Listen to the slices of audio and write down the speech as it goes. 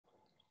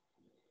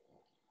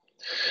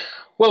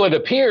Well, it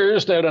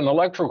appears that an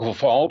electrical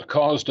fault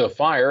caused a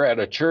fire at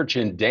a church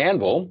in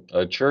Danville,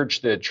 a church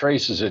that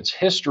traces its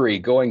history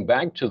going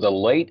back to the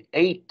late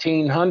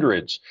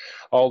 1800s.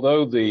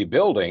 Although the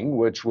building,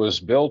 which was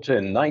built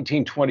in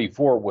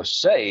 1924, was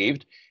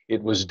saved,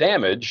 it was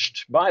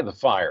damaged by the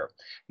fire.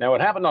 Now, it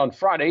happened on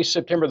Friday,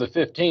 September the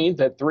 15th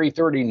at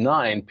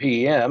 3:39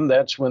 p.m.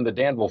 That's when the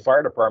Danville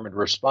Fire Department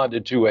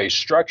responded to a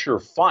structure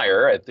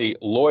fire at the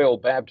Loyal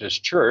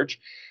Baptist Church,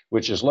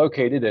 which is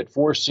located at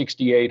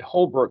 468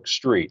 Holbrook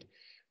Street.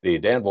 The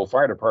Danville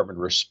Fire Department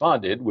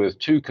responded with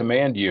 2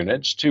 command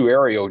units, 2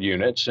 aerial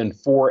units, and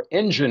 4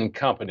 engine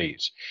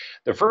companies.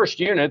 The first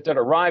unit that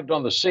arrived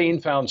on the scene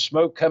found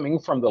smoke coming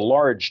from the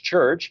large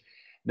church.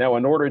 Now,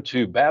 in order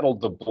to battle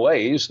the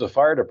blaze, the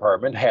fire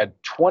department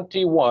had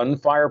 21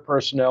 fire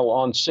personnel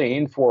on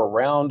scene for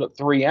around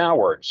 3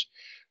 hours.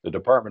 The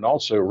department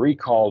also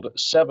recalled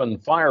 7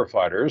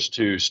 firefighters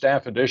to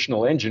staff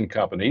additional engine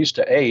companies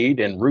to aid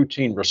in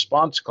routine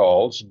response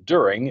calls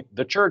during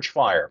the church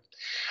fire.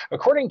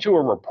 According to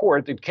a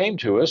report that came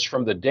to us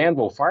from the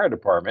Danville Fire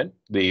Department,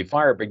 the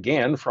fire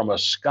began from a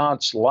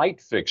sconce light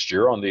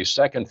fixture on the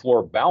second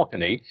floor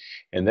balcony,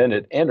 and then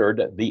it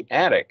entered the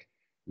attic.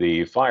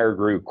 The fire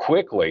grew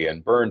quickly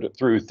and burned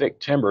through thick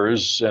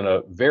timbers in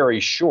a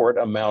very short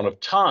amount of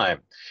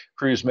time.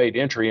 Crews made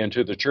entry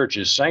into the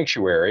church's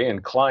sanctuary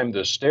and climbed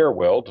the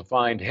stairwell to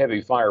find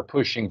heavy fire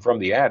pushing from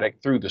the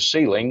attic through the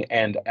ceiling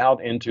and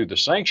out into the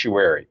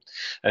sanctuary.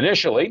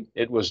 Initially,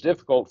 it was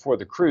difficult for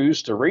the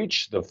crews to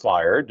reach the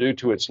fire due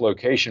to its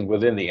location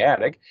within the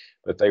attic,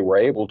 but they were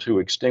able to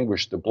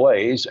extinguish the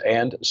blaze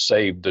and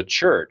save the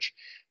church.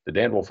 The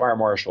Danville Fire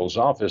Marshal's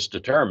office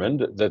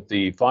determined that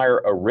the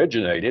fire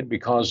originated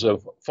because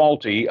of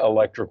faulty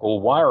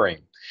electrical wiring.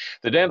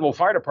 The Danville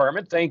Fire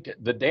Department thanked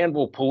the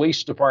Danville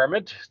Police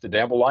Department, the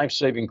Danville Life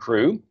Saving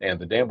Crew, and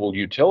the Danville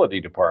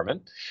Utility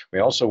Department. We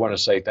also want to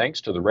say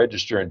thanks to the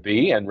Register and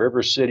Bee and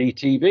River City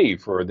TV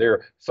for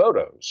their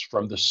photos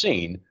from the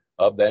scene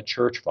of that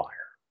church fire.